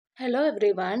Hello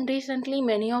everyone. Recently,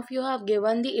 many of you have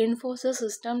given the Infosys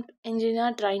System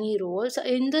Engineer Trainee roles.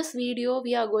 In this video,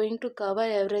 we are going to cover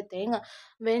everything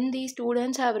when the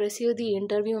students have received the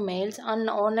interview mails on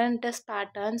online test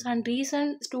patterns and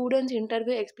recent students'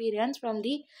 interview experience from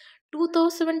the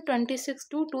 2026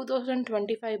 to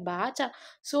 2025 batch.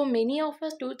 So many of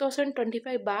us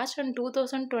 2025 batch and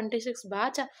 2026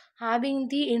 batch having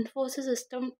the Infosys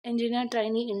System Engineer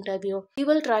Trainee interview. We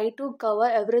will try to cover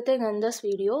everything in this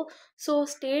video, so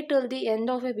stay till the end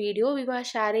of the video. We are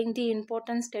sharing the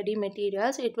important study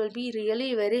materials. It will be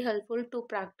really very helpful to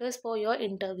practice for your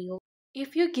interview.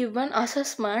 If you give an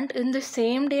assessment in the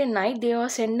same day night, they are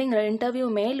sending an interview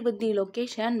mail with the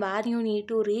location where you need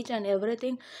to reach and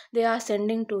everything they are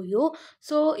sending to you.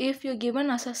 So if you give an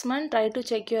assessment, try to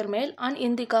check your mail and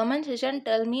in the comment section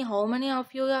tell me how many of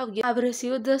you have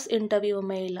received this interview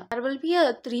mail. There will be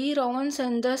a 3 rounds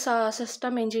in this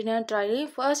system engineer trial.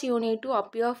 First you need to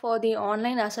appear for the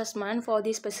online assessment for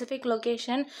the specific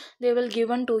location they will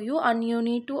given to you and you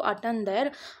need to attend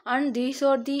there, and these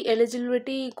are the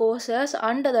eligibility courses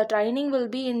and the training will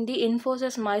be in the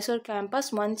Infosys Mysore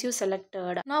campus once you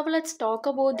selected. Now let's talk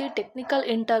about the technical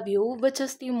interview, which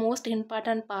is the most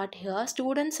important part here.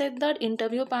 Students said that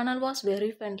interview panel was very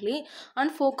friendly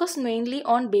and focused mainly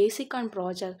on basic and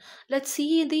project. Let's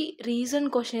see the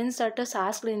recent questions that is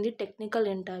asked in the technical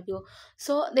interview.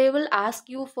 So they will ask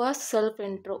you first self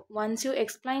intro. Once you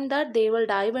explain that, they will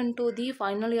dive into the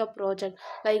final year project,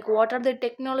 like what are the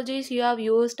technologies you have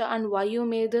used and why you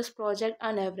made this project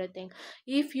and everything.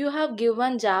 If you have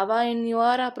given Java in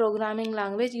your programming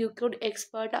language, you could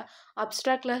expert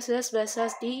abstract classes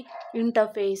versus the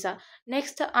interface.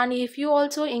 Next, and if you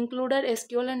also included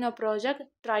SQL in a project,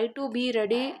 try to be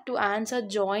ready to answer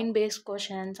join based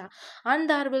questions. And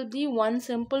there will be one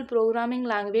simple programming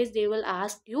language they will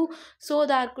ask you. So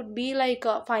there could be like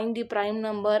find the prime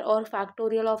number or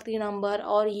factorial of the number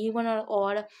or even or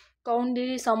odd, count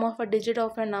the sum of a digit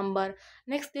of a number.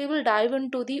 Next, they will dive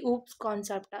into the OOPS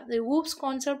concept. The OOPS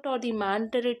concept are the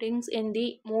mandatory things in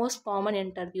the most common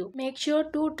interview. Make sure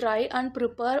to try and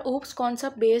prepare OOPS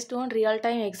concept based on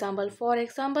real-time example. For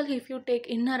example, if you take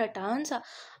inheritance,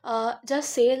 just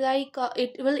say like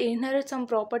it will inherit some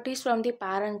properties from the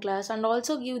parent class and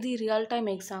also give the real-time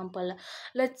example.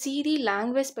 Let's see the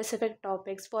language specific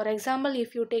topics. For example,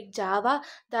 if you take Java,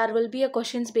 there will be a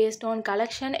questions based on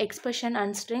collection, expression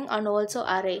and string and also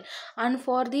array. And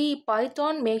for the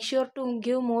Python, make sure to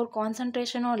give more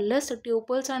concentration on list,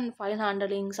 tuples and file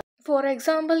handlings. For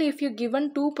example, if you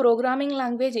given two programming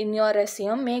language in your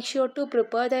resume, make sure to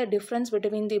prepare the difference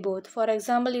between the both. For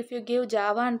example, if you give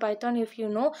Java and Python, if you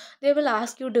know, they will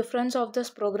ask you difference of this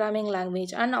programming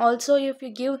language. And also if you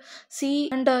give C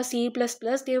and C++,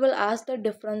 they will ask the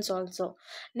difference also.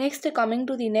 Next, coming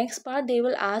to the next part, they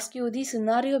will ask you the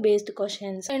scenario based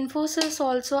questions. Infosys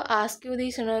also ask you the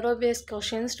scenario based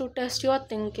questions to test your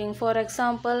thinking. For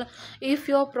example, if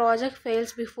your project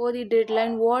fails before the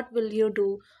deadline, what will you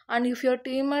do? And if your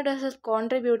teammate is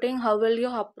contributing, how will you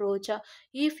approach?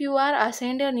 If you are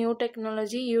assigned a new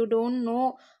technology, you don't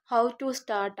know how to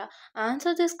start.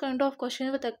 Answer this kind of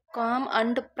question with a calm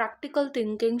and practical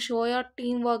thinking. Show your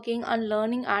team working and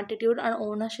learning attitude and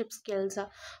ownership skills.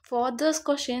 For these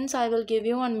questions, I will give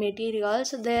you on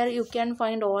materials. There you can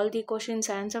find all the questions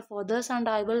answer for this, and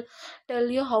I will tell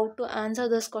you how to answer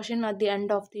this question at the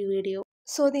end of the video.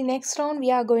 So the next round we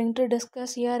are going to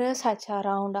discuss here is HR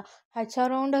round. HR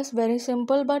round is very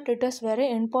simple, but it is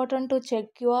very important to check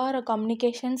your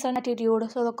communications and attitude.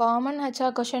 So the common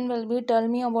HR question will be, tell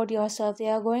me about yourself. They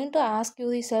are going to ask you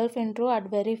the self intro at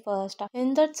very first.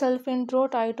 In that self intro,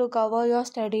 try to cover your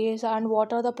studies and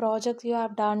what are the projects you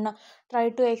have done. Try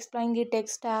to explain the tech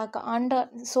stack, and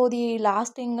so the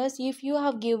last thing is, if you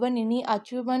have given any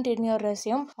achievement in your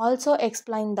resume, also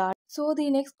explain that. So the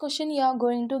next question you are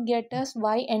going to get is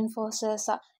why Infosys.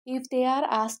 If they are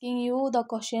asking you the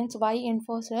questions why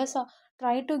Infosys,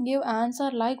 try to give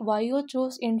answer like why you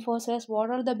choose Infosys, what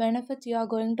are the benefits you are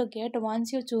going to get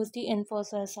once you choose the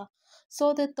Infosys.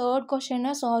 So the third question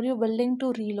is, are you willing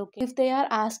to relocate? If they are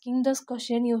asking this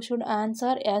question, you should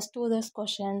answer yes to this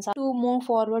questions to move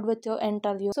forward with your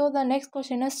interview. So the next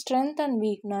question is strength and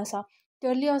weakness.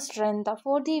 Tell your strength.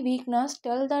 For the weakness,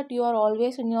 tell that you are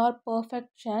always in your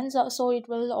perfections, so it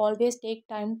will always take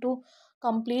time to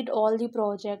complete all the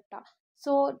project.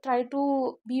 So try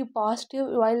to be positive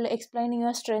while explaining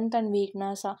your strength and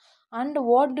weakness. And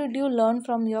what did you learn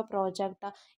from your project?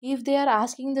 If they are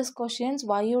asking these questions,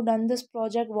 why you done this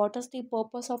project, what is the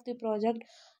purpose of the project,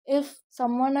 if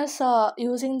someone is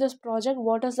using this project,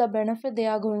 what is the benefit they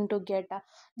are going to get?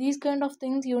 These kind of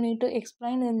things you need to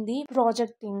explain in the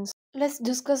project things. Let's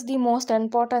discuss the most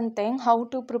important thing, how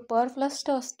to prepare plus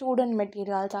student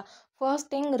materials. First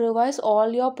thing, revise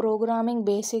all your programming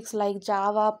basics like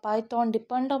Java, Python,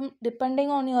 depending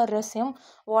on your resume,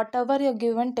 whatever your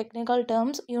given technical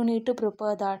terms, you need to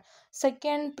prepare that.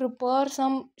 Second, prepare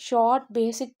some short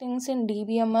basic things in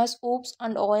DBMS, OOPS,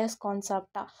 and OS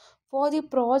concept. For the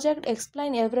project,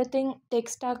 explain everything, tech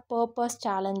stack, purpose,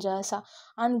 challenges,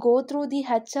 and go through the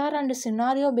HR and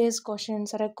scenario based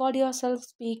questions. Record yourself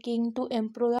speaking to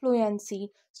improve your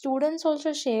fluency. Students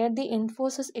also share the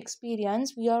Infosys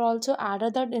experience. We are also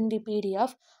added that in the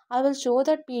PDF. I will show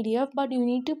that PDF, but you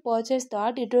need to purchase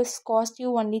that. It will cost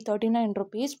you only 39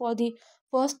 rupees for the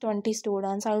first 20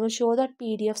 students. I will show that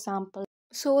PDF sample.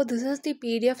 So this is the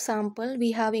PDF sample.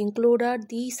 We have included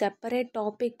the separate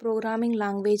topic programming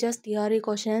languages theory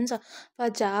questions for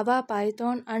Java,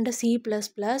 Python and C++,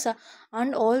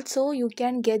 and also you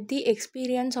can get the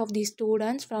experience of the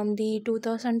students from the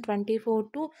 2024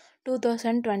 to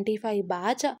 2025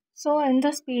 batch. So in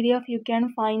this PDF you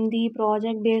can find the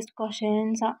project based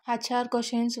questions, HR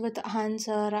questions with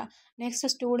answer, next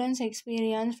students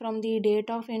experience from the date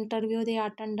of interview they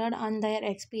attended and their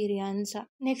experience.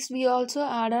 Next we also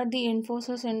added the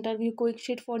Infosys interview quick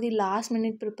sheet for the last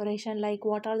minute preparation, like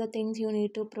what are the things you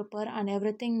need to prepare and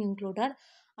everything included.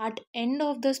 At end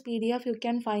of this PDF, you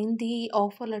can find the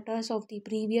offer letters of the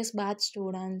previous batch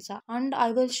students, and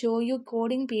I will show you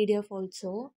coding PDF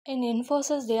also. In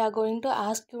Infosys, they are going to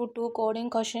ask you two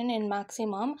coding question in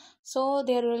maximum. So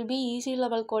there will be easy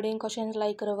level coding questions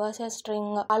like reverse a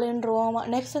string, palindrome.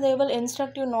 Next, they will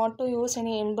instruct you not to use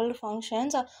any inbuilt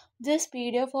functions. This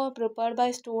PDF are prepared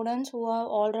by students who have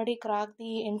already cracked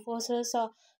the Infosys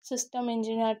System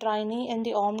Engineer Trainee in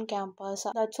the on campus.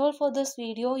 That's all for this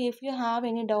video. If you have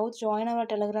any doubts, join our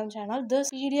Telegram channel.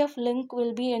 This PDF link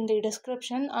will be in the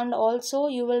description, and also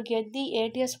you will get the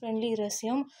ATS friendly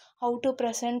resume, how to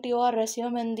present your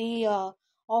resume in the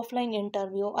offline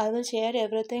interview. I will share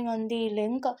everything on the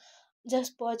link.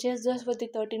 Just purchase this with the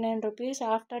 39 rupees.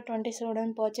 After 20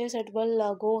 student purchase, it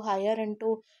will go higher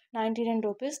into 99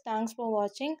 rupees. Thanks for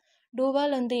watching. Do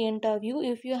well in the interview.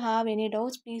 If you have any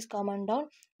doubts, please comment down.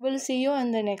 We'll see you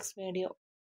in the next video.